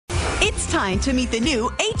It's time to meet the new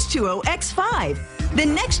H2O X5, the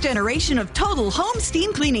next generation of total home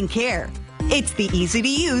steam cleaning care. It's the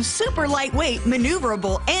easy-to-use, super lightweight,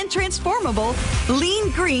 maneuverable, and transformable lean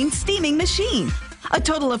green steaming machine. A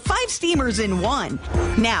total of 5 steamers in one.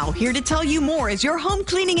 Now, here to tell you more is your home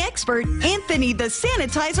cleaning expert, Anthony the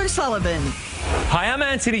Sanitizer Sullivan. Hi, I'm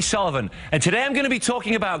Anthony Sullivan, and today I'm going to be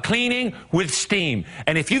talking about cleaning with steam.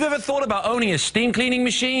 And if you've ever thought about owning a steam cleaning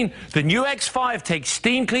machine, the new X5 takes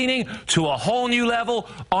steam cleaning to a whole new level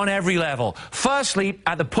on every level. Firstly,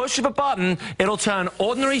 at the push of a button, it'll turn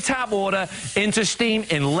ordinary tap water into steam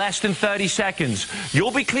in less than 30 seconds.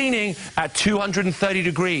 You'll be cleaning at 230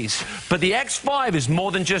 degrees. But the X5 is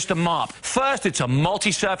more than just a mop. First, it's a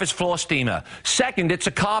multi-surface floor steamer. Second, it's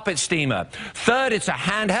a carpet steamer. Third, it's a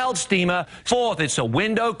handheld steamer. Fourth, it's a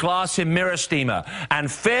window, glass, and mirror steamer.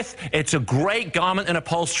 And fifth, it's a great garment and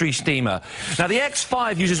upholstery steamer. Now, the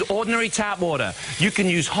X5 uses ordinary tap water. You can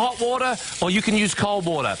use hot water or you can use cold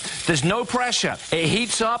water. There's no pressure. It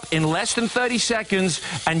heats up in less than 30 seconds,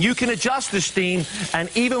 and you can adjust the steam, and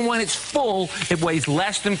even when it's full, it weighs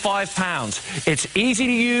less than 5 pounds. It's easy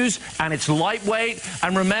to use, and it's lightweight.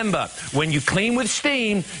 And remember, when you clean with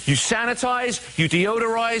steam, you sanitize, you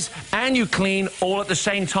deodorize, and you clean all at the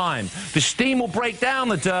same time. The steam will break down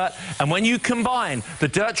the dirt, and when you combine the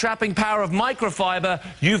dirt-trapping power of microfiber,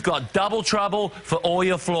 you've got double trouble for all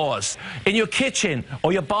your floors. In your kitchen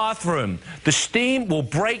or your bathroom, the steam will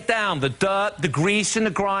break down the dirt, the grease, and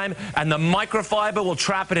the grime, and the microfiber will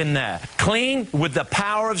trap it in there. Clean with the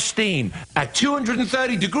power of steam. At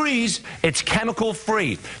 230 degrees, it's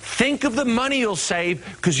chemical-free. Think of the money you'll save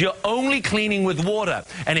because you're only cleaning with water.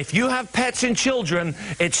 And if you have pets and children,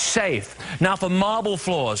 it's safe. Now, for marble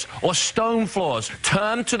floors or stone floors,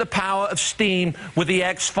 turn to the power of steam with the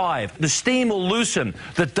X5. The steam will loosen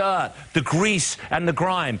the dirt, the grease, and the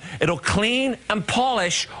grime. It'll clean and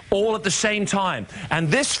polish all at the same time. And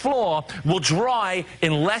this floor will dry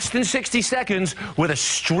in less than 60 seconds with a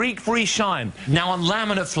streak-free shine. Now, on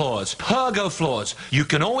laminate floors, pergo floors, you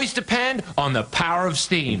can always depend on the power of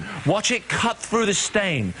steam. Watch it cut through the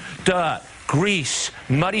stain, dirt, grease,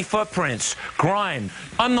 muddy footprints, grime.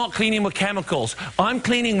 I'm not cleaning with chemicals. I'm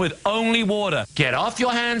cleaning with only water. Get off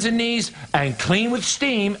your hands and knees and clean with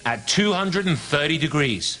steam at 230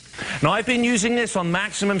 degrees. Now, I've been using this on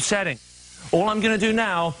maximum setting. All I'm going to do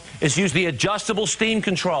now is use the adjustable steam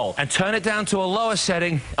control and turn it down to a lower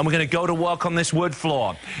setting, and we're going to go to work on this wood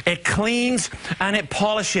floor. It cleans and it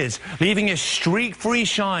polishes, leaving a streak-free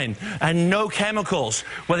shine and no chemicals.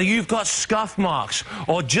 Whether you've got scuff marks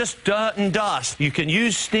or just dirt and dust, you can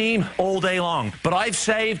use steam all day long. But I've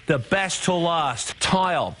saved the best till last,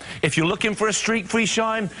 tile. If you're looking for a streak-free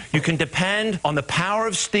shine, you can depend on the power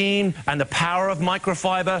of steam and the power of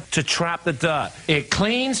microfiber to trap the dirt. It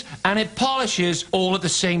cleans and it polishes all at the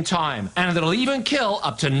same time, and it'll even kill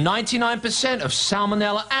up to 99% of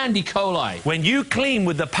salmonella and E. coli. When you clean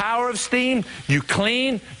with the power of steam, you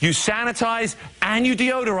clean, you sanitize, and you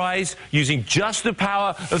deodorize using just the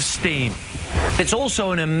power of steam. It's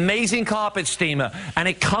also an amazing carpet steamer, and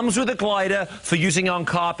it comes with a glider for using on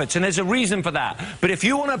carpets, and there's a reason for that. But if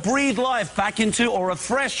you want to breathe life back into or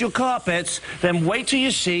refresh your carpets, then wait till you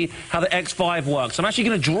see how the X5 works. I'm actually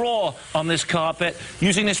going to draw on this carpet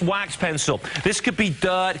using this wax pencil. This could be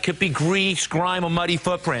dirt, it could be grease, grime, or muddy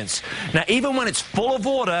footprints. Now, even when it's full of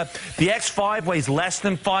water, the X5 weighs less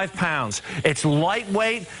than 5 pounds. It's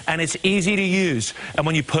lightweight and it's easy to use. And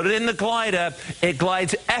when you put it in the glider, it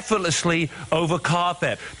glides effortlessly over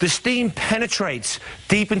carpet. The steam penetrates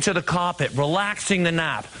deep into the carpet, relaxing the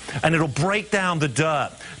nap, and it'll break down the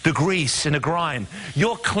dirt, the grease, and the grime.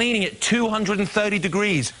 You're cleaning at 230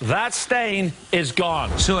 degrees. That stain is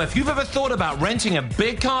gone. So if you've ever thought about renting a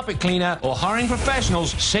big carpet cleaner or hiring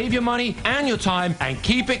professionals, save your money and your time and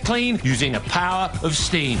keep it clean using the power of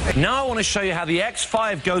steam. Now I want to show you how the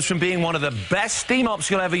X5 goes from being one of the best steam mops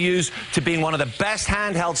you'll ever use to being one of the best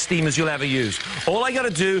handheld steamers you'll ever use. All I got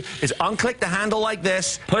to do is unclick the handle like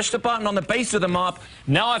this, push the button on the base of the mop.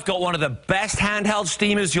 Now I've got one of the best handheld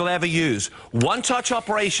steamers you'll ever use. One-touch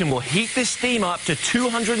operation will heat this steam up to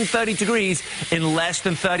 230 degrees in less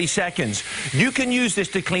than 30 seconds. You can use this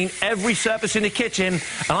to clean every surface in the kitchen,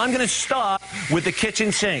 and I'm going to start with the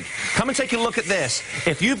kitchen sink. Come and take a look at this.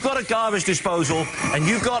 If you've got a garbage disposal and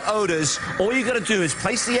you've got odors, all you got to do is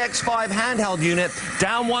place the X5 handheld unit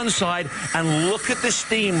down one side and look at the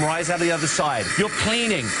steam rise out of the other side. You're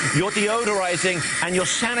cleaning, you're deodorizing, and you're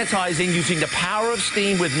sanitizing using the power of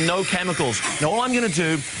steam with no chemicals. Now, all I'm going to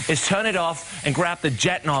do is turn it off and grab the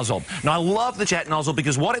jet nozzle. Now, I love the jet nozzle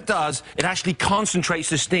because what it does, it actually concentrates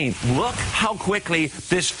the steam. Look how quickly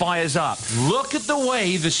this fires up. Look at the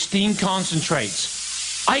way the steam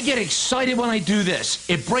concentrates. I get excited when I do this.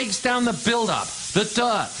 It breaks down the buildup, the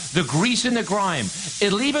dirt, the grease and the grime.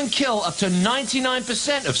 It'll even kill up to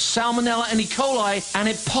 99% of salmonella and E. coli, and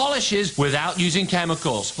it polishes without using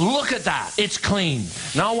chemicals. Look at that. It's clean.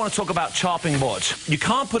 Now I want to talk about chopping boards. You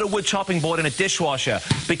can't put a wood chopping board in a dishwasher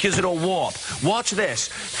because it'll warp. Watch this.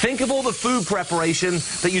 Think of all the food preparation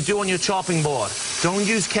that you do on your chopping board. Don't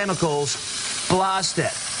use chemicals. Blast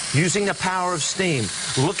it using the power of steam.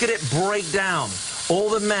 Look at it break down all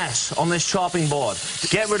the mess on this chopping board.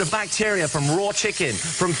 Get rid of bacteria from raw chicken,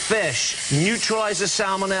 from fish, neutralize the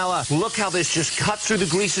salmonella. Look how this just cuts through the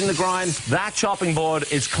grease and the grime. That chopping board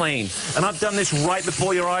is clean. And I've done this right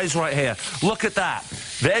before your eyes right here. Look at that.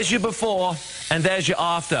 There's your before and there's your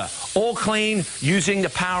after. All clean using the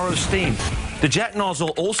power of steam. The jet nozzle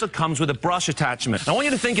also comes with a brush attachment. I want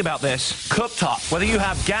you to think about this. Cooktop, whether you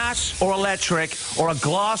have gas or electric or a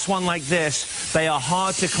glass one like this, they are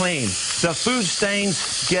hard to clean. The food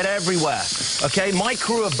stains get everywhere. Okay, my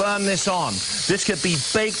crew have burned this on. This could be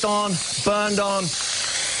baked on, burned on.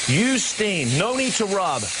 Use steam. No need to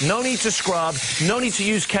rub. No need to scrub. No need to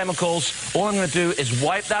use chemicals. All I'm going to do is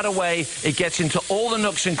wipe that away. It gets into all the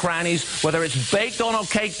nooks and crannies. Whether it's baked on or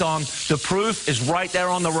caked on, the proof is right there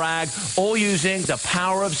on the rag, all using the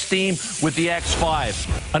power of steam with the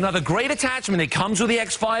X5. Another great attachment that comes with the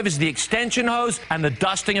X5 is the extension hose and the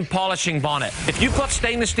dusting and polishing bonnet. If you've got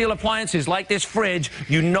stainless steel appliances like this fridge,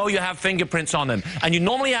 you know you have fingerprints on them. And you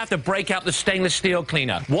normally have to break out the stainless steel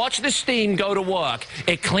cleaner. Watch the steam go to work.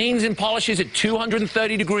 It cleans and polishes at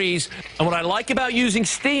 230 degrees. And what I like about using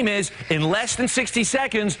steam is, in less than 60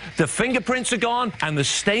 seconds, the fingerprints are gone and the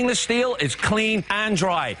stainless steel is clean and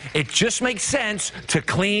dry. It just makes sense to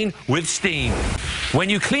clean with steam. When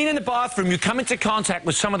you clean in the bathroom, you come into contact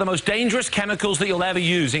with some of the most dangerous chemicals that you'll ever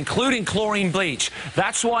use, including chlorine bleach.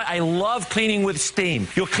 That's why I love cleaning with steam.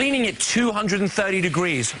 You're cleaning at 230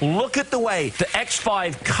 degrees. Look at the way the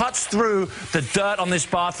X5 cuts through the dirt on this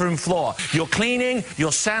bathroom floor. You're cleaning,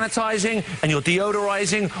 you're sanitizing, and you're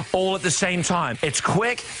deodorizing all at the same time. It's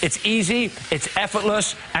quick, it's easy, it's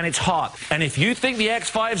effortless, and it's hot. And if you think the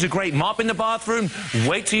X5 is a great mop in the bathroom,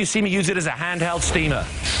 wait till you see me use it as a handheld steamer.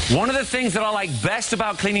 One of the things that I like best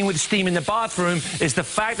about cleaning with steam in the bathroom is the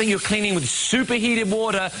fact that you're cleaning with superheated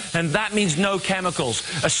water, and that means no chemicals,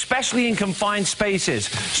 especially in confined spaces.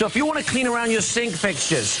 So if you want to clean around your sink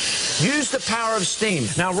fixtures, use the power of steam.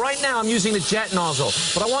 Now, right now, I'm using the jet nozzle,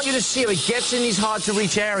 but I want you to see how it gets in these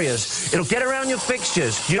hard-to-reach areas. It'll get around your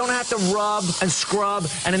fixtures. You don't have to rub and scrub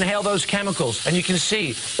and inhale those chemicals. And you can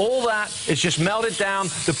see all that is just melted down.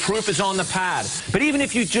 The proof is on the pad. But even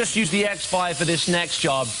if you just use the X5 for this next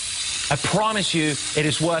job, I promise you it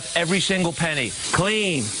is worth every single penny.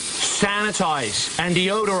 Clean, sanitize, and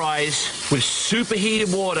deodorize with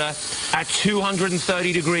superheated water at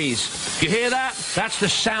 230 degrees. You hear that? That's the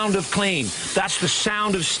sound of clean. That's the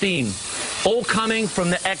sound of steam. All coming from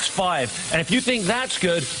the X5. And if you think that's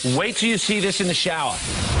good, wait till you see this in the shower.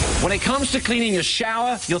 When it comes to cleaning your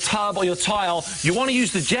shower, your tub, or your tile, you want to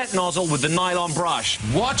use the jet nozzle with the nylon brush.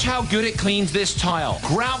 Watch how good it cleans this tile.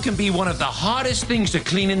 Grout can be one of the hardest things to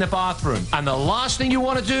clean in the bathroom. And the last thing you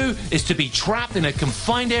want to do is to be trapped in a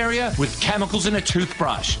confined area with chemicals in a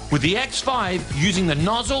toothbrush. With the X5, using the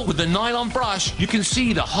nozzle with the nylon brush, you can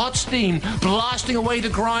see the hot steam blasting away the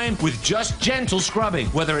grime with just gentle scrubbing.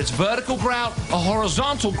 Whether it's vertical grout or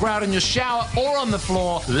horizontal grout in your shower or on the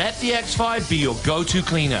floor, let the X5 be your go-to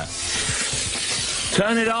cleaner.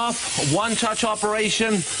 Turn it off, one-touch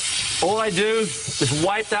operation. All I do is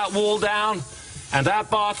wipe that wall down, and that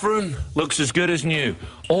bathroom looks as good as new.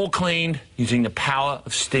 All cleaned using the power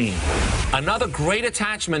of steam. Another great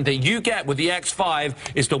attachment that you get with the X5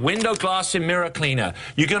 is the window glass and mirror cleaner.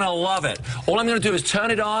 You're going to love it. All I'm going to do is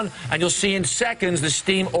turn it on, and you'll see in seconds the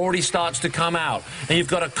steam already starts to come out. And you've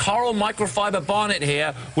got a coral microfiber bonnet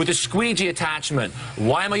here with a squeegee attachment.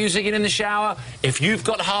 Why am I using it in the shower? If you've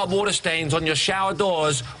got hard water stains on your shower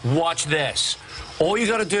doors, watch this. All you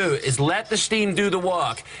got to do is let the steam do the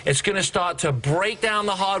work. It's going to start to break down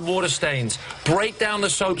the hard water stains, break down the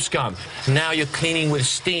soap scum. Now you're cleaning with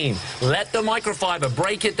steam. Let the microfiber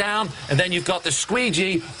break it down, and then you've got the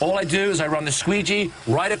squeegee. All I do is I run the squeegee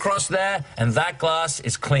right across there, and that glass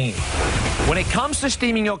is clean. When it comes to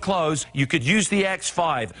steaming your clothes, you could use the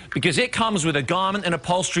X5 because it comes with a garment and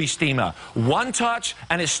upholstery steamer. One touch,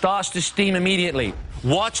 and it starts to steam immediately.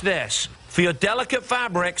 Watch this. For your delicate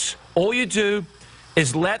fabrics, all you do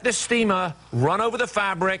is let the steamer run over the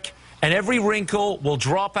fabric, and every wrinkle will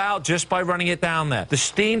drop out just by running it down there. The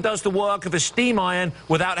steam does the work of a steam iron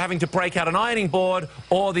without having to break out an ironing board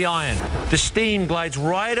or the iron. The steam glides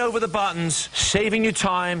right over the buttons, saving you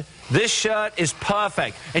time. This shirt is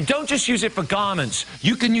perfect. And don't just use it for garments.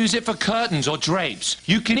 You can use it for curtains or drapes.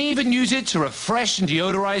 You can even use it to refresh and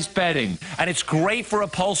deodorize bedding. And it's great for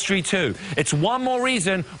upholstery too. It's one more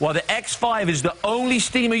reason why the X5 is the only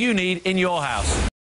steamer you need in your house.